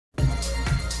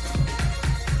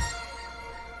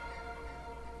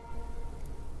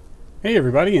Hey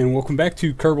everybody, and welcome back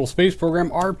to Kerbal Space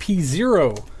Program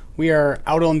RP-0. We are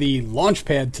out on the launch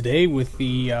pad today with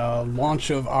the launch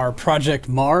of our Project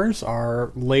Mars,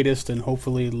 our latest and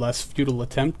hopefully less futile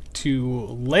attempt to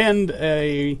land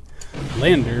a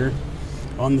lander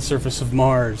on the surface of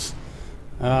Mars.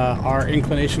 Our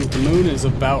inclination with the moon is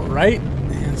about right,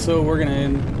 and so we're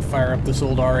going to fire up this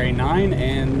old RA-9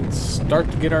 and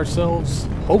start to get ourselves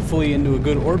hopefully into a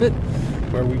good orbit,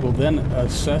 where we will then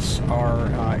assess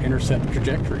our intercept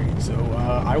trajectory. So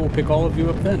I will pick all of you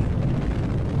up then.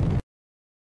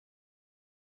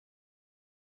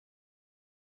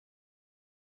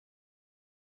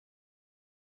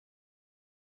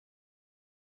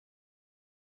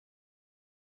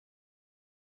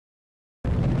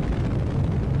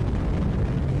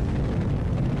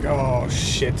 Oh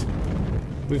shit.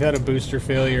 We've had a booster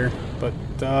failure, but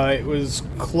it was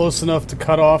close enough to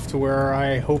cut off to where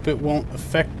I hope it won't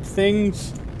affect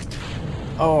things.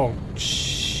 Oh,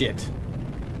 shit.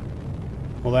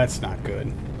 Well, that's not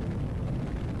good.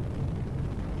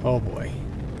 Oh boy.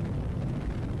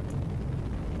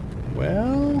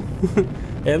 Well,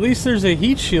 at least there's a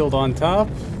heat shield on top.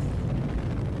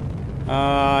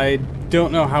 I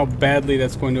don't know how badly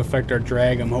that's going to affect our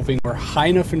drag. I'm hoping we're high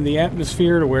enough in the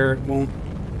atmosphere to where it won't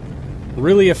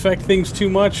really affect things too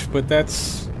much, but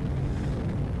that's...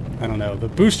 I don't know. The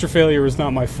booster failure was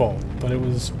not my fault, but it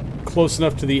was close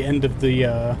enough to the end of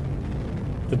the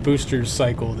booster's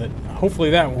cycle that hopefully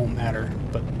that won't matter.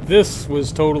 But this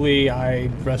was totally... I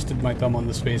rested my thumb on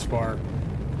the spacebar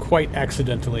quite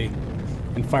accidentally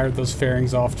and fired those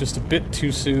fairings off just a bit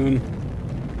too soon.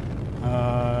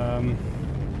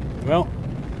 Well,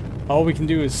 all we can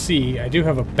do is see. I do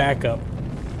have a backup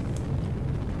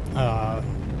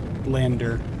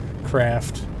lander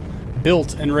craft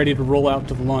built and ready to roll out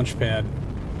to the launch pad.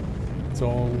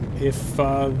 So if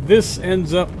this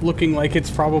ends up looking like it's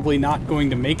probably not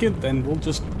going to make it, then we'll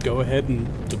just go ahead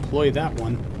and deploy that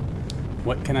one.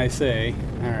 What can I say?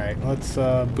 Alright, let's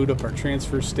boot up our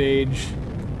transfer stage.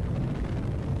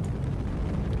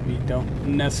 We don't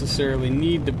necessarily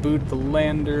need to boot the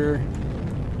lander.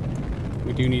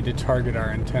 We do need to target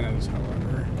our antennas, however.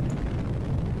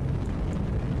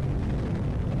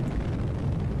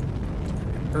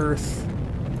 Earth.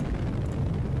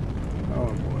 Oh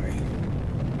boy.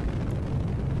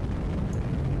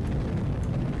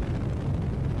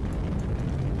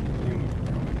 And we can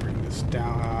probably bring this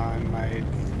down.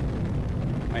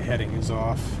 My heading is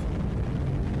off.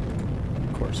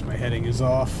 Of course, my heading is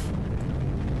off.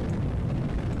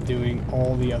 Doing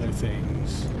all the other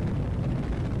things.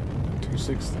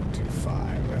 2.6,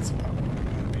 2.5. That's about what we're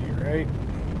going to be, right?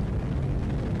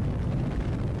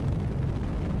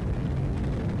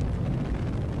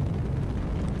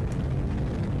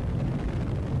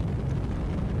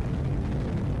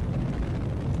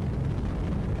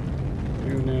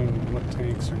 Who knows what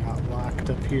tanks are not locked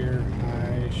up here?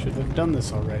 I should have done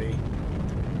this already.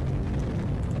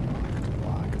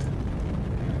 Locked.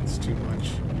 That's too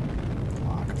much.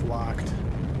 Locked.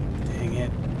 Dang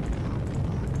it.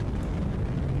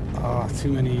 Oh,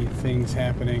 too many things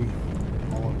happening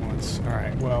all at once.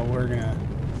 Alright, well, we're gonna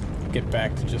get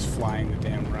back to just flying the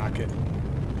damn rocket.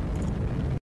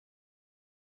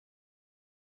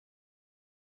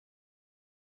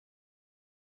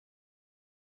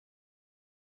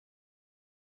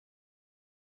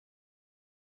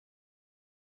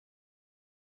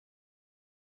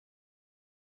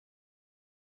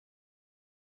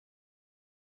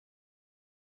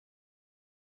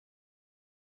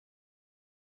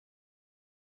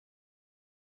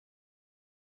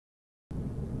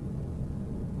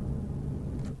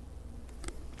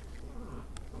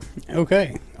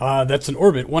 Okay, that's an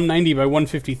orbit, 190 by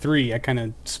 153. I kind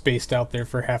of spaced out there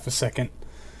for half a second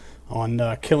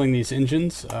on killing these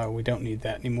engines. We don't need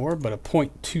that anymore, but a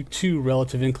 0.22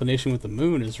 relative inclination with the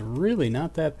moon is really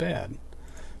not that bad.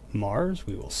 Mars,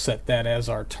 we will set that as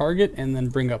our target, and then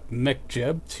bring up Mech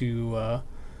Jeb to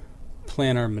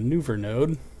plan our maneuver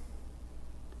node.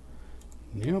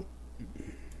 Yep.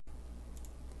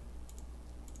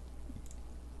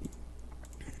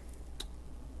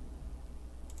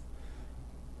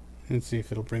 Let's see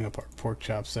if it'll bring up our pork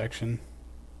chop section.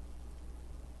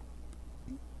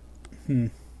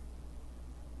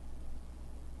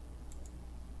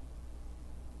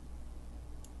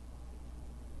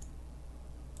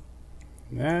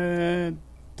 That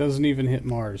doesn't even hit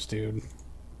Mars, dude.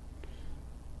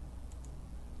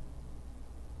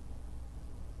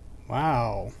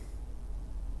 Wow.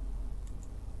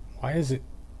 Why is it...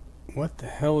 What the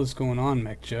hell is going on,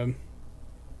 Mech Jeb?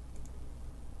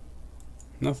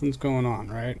 Nothing's going on,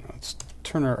 right? Let's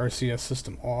turn our RCS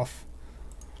system off.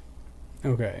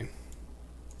 Okay.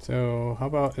 So how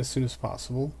about as soon as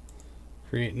possible?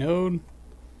 Create node,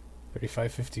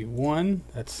 3551.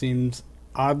 That seems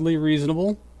oddly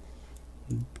reasonable.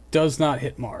 Does not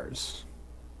hit Mars.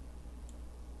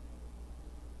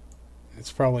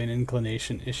 It's probably an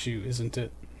inclination issue, isn't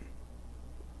it?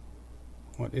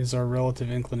 What is our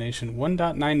relative inclination?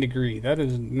 1.9 degree. That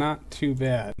is not too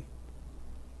bad.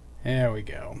 There we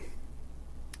go.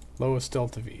 Lowest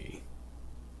delta V.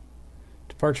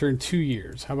 Departure in 2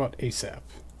 years. How about ASAP?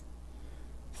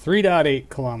 3.8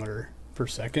 kilometer per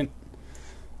second.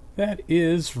 That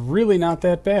is really not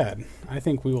that bad. I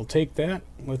think we will take that.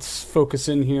 Let's focus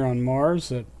in here on Mars.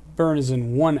 That burn is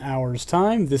in 1 hour's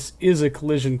time. This is a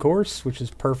collision course, which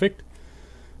is perfect.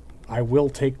 I will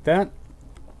take that.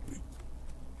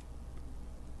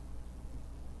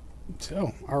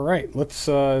 So, alright, let's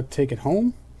take it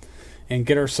home and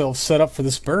get ourselves set up for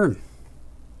this burn.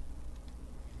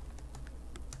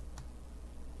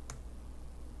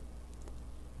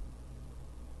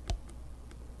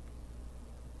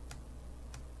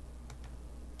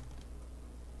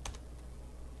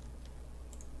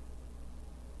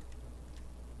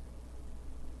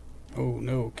 Oh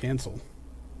no, cancel.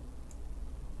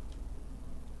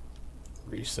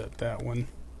 Reset that one.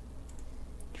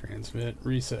 Transmit,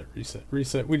 reset, reset,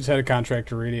 reset. We just had a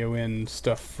contractor radio in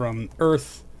stuff from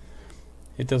Earth.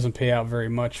 It doesn't pay out very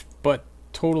much, but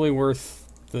totally worth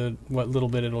the what little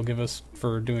bit it'll give us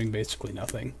for doing basically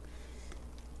nothing.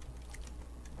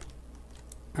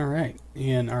 Alright,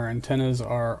 and our antennas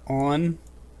are on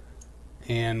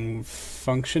and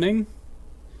functioning.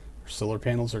 Our solar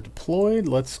panels are deployed.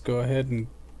 Let's go ahead and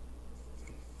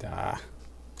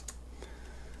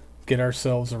get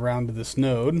ourselves around to this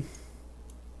node,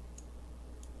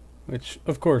 which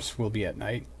of course will be at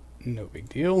night. No big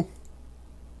deal.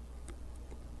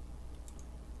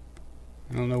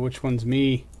 I don't know which one's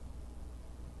me.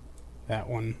 That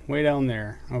one, way down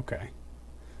there. Okay.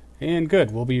 And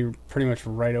good, we'll be pretty much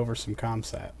right over some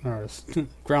ComSat, or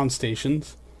ground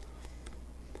stations.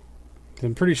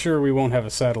 I'm pretty sure we won't have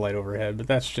a satellite overhead, but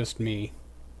that's just me.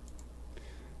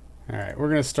 Alright, we're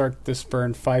going to start this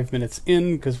burn 5 minutes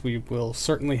in, because we will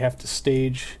certainly have to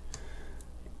stage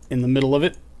in the middle of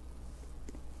it.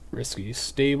 Risky,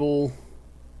 stable.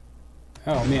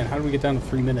 Oh man, how did we get down to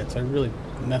 3 minutes? I really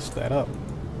messed that up.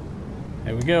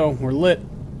 There we go, we're lit.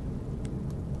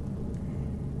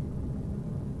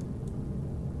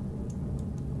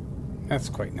 That's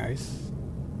quite nice.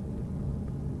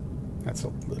 That's a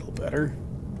little better.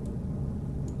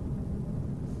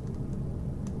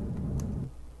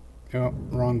 Oh,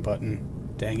 wrong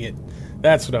button. Dang it.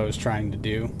 That's what I was trying to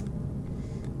do.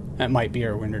 That might be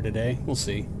our winner today. We'll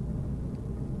see.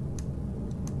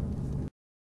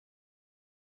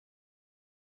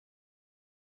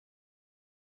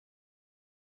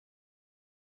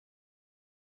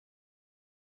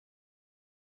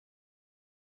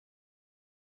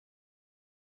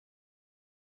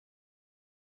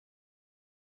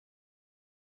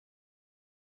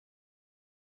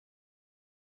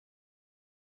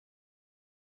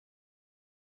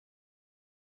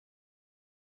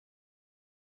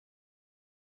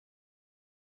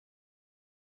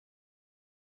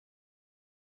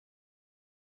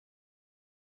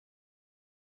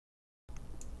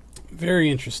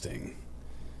 Very interesting.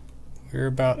 We're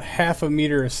about half a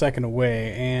meter a second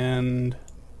away and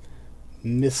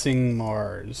missing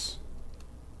Mars.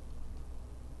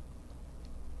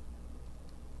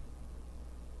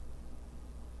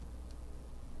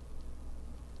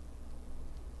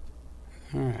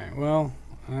 Alright, well,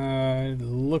 it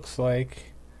looks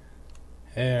like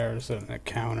there's a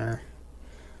counter.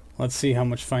 Let's see how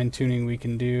much fine-tuning we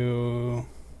can do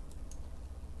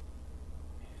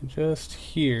just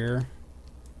here.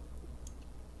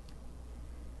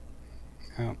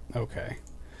 Oh, okay.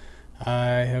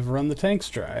 I have run the tanks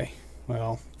dry.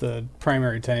 Well, the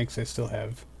primary tanks, I still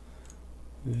have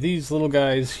these little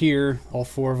guys here, all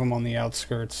 4 of them on the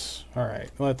outskirts. Alright,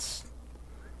 let's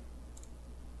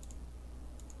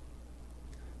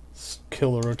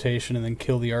kill the rotation and then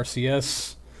kill the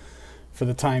RCS for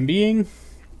the time being.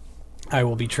 I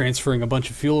will be transferring a bunch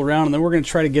of fuel around, and then we're going to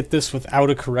try to get this without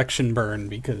a correction burn,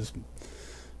 because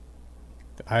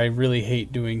I really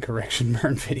hate doing correction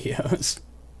burn videos.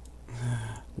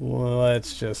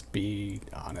 Let's just be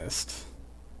honest.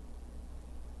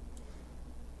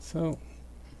 So,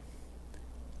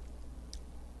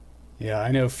 yeah,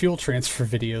 I know fuel transfer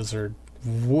videos are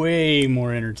way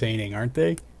more entertaining, aren't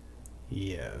they?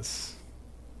 Yes.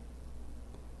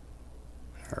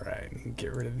 Alright,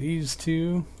 get rid of these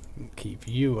two. Keep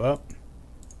you up.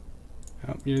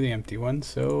 Oh, you're the empty one,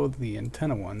 so the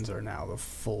antenna ones are now the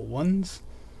full ones.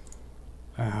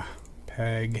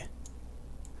 Peg.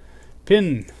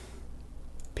 Pin.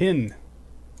 Pin.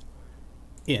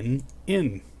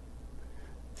 In.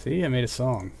 See, I made a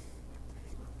song.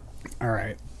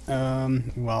 Alright.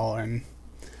 While I'm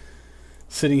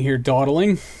sitting here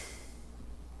dawdling,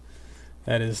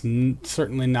 that is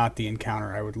certainly not the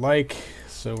encounter I would like,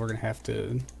 so we're going to have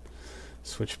to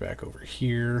switch back over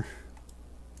here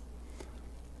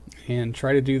and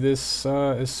try to do this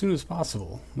as soon as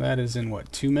possible. That is in,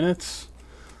 what, 2 minutes?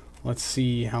 Let's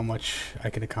see how much I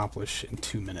can accomplish in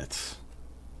 2 minutes.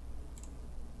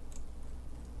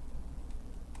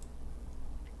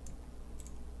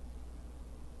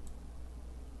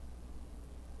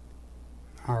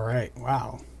 Alright,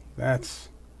 wow, that's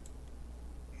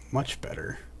much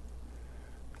better.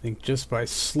 I think just by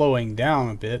slowing down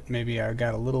a bit, maybe I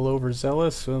got a little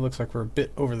overzealous, so it looks like we're a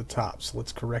bit over the top, so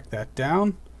let's correct that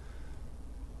down.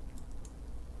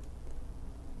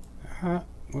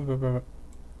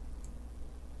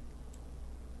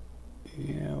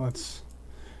 Yeah, let's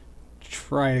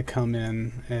try to come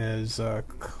in as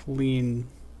clean.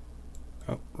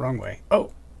 Oh, wrong way.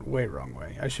 Oh, way wrong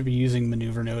way. I should be using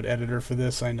maneuver node editor for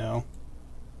this, I know.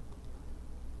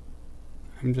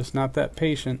 I'm just not that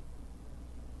patient.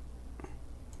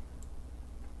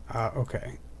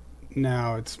 Okay.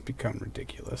 Now it's become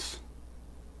ridiculous.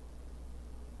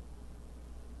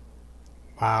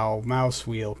 Wow, mouse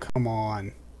wheel, come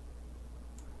on.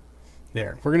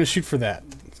 There, we're gonna shoot for that.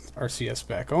 RCS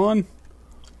back on.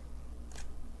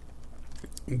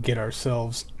 Get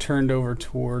ourselves turned over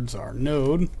towards our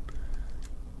node.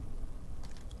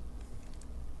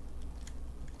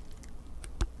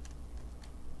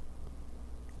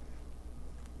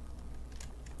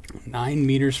 Nine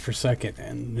meters per second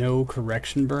and no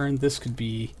correction burn. This could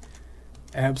be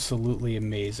absolutely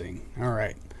amazing.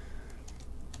 Alright.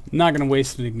 Not going to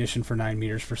waste an ignition for 9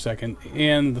 meters per second,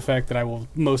 and the fact that I will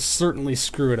most certainly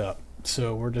screw it up.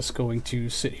 So we're just going to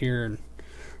sit here and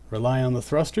rely on the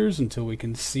thrusters until we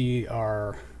can see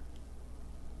our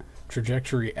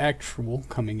trajectory actual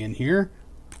coming in here.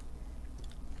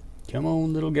 Come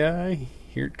on, little guy.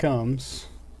 Here it comes.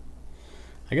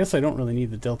 I guess I don't really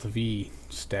need the Delta V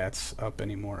stats up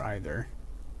anymore either.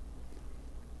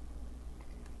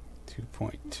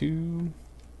 2.2.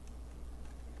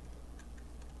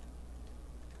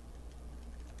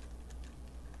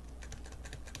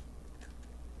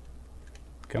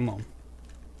 Come on.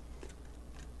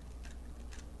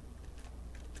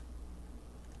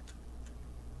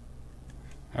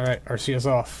 Alright, RCS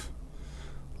off.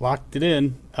 Locked it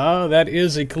in. That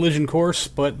is a collision course,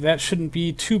 but that shouldn't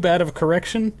be too bad of a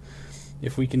correction.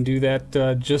 If we can do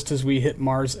that just as we hit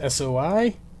Mars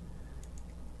SOI.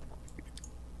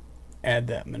 Add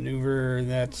that maneuver.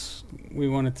 We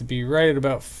want it to be right at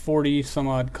about 40 some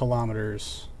odd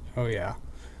kilometers. Oh yeah.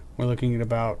 We're looking at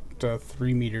about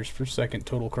 3 meters per second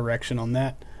total correction on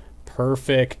that.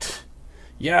 Perfect.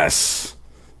 Yes!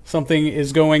 Something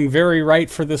is going very right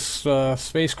for this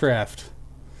spacecraft.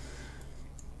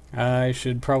 I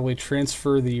should probably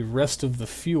transfer the rest of the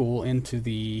fuel into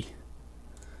the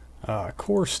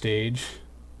core stage,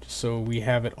 just so we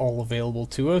have it all available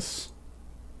to us.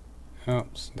 Oh,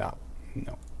 stop.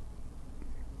 No.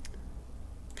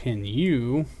 Pin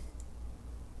U.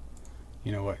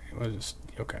 You know what?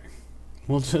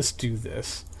 We'll just do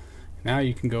this. Now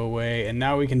you can go away, and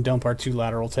now we can dump our 2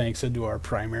 lateral tanks into our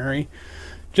primary,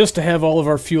 just to have all of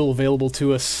our fuel available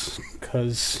to us,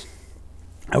 because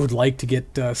I would like to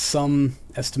get some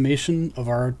estimation of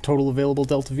our total available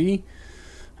Delta V.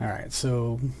 Alright,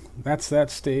 so that's that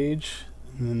stage.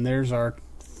 And then there's our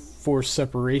force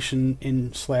separation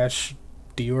in slash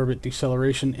deorbit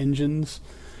deceleration engines.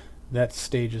 That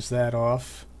stages that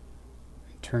off.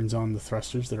 It turns on the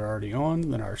thrusters that are already on.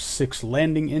 Then our 6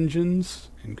 landing engines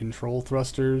and control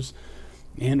thrusters.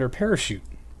 And our parachute.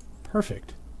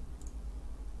 Perfect.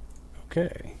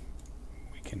 Okay.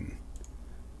 We can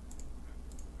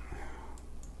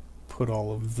put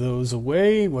all of those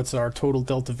away. What's our total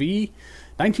Delta V?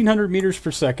 1900 meters per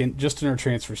second just in our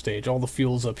transfer stage. All the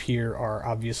fuels up here are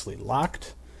obviously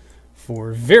locked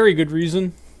for very good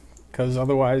reason, because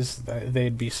otherwise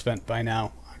they'd be spent by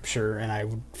now, I'm sure, and I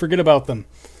would forget about them.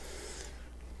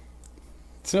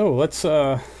 So let's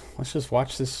just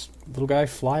watch this little guy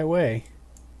fly away.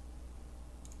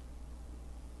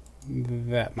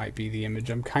 That might be the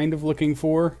image I'm kind of looking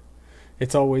for.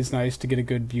 It's always nice to get a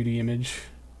good beauty image.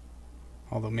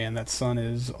 Although, man, that sun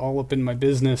is all up in my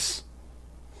business.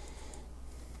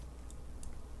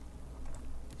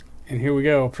 And here we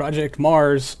go. Project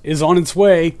Mars is on its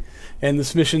way, and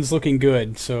this mission's looking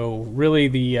good. So really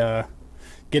the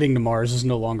getting to Mars is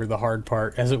no longer the hard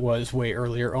part, as it was way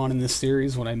earlier on in this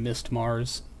series when I missed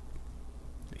Mars.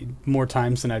 more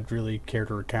times than I'd really care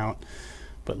to recount.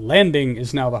 But landing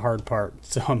is now the hard part.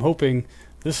 So I'm hoping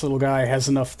this little guy has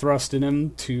enough thrust in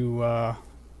him to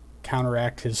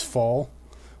counteract his fall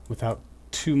without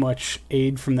too much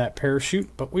aid from that parachute.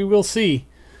 But we will see.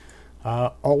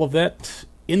 All of that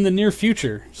in the near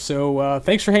future. So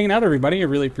thanks for hanging out, everybody. I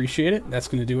really appreciate it. That's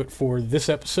going to do it for this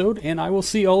episode, and I will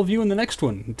see all of you in the next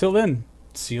one. Until then,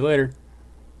 see you later.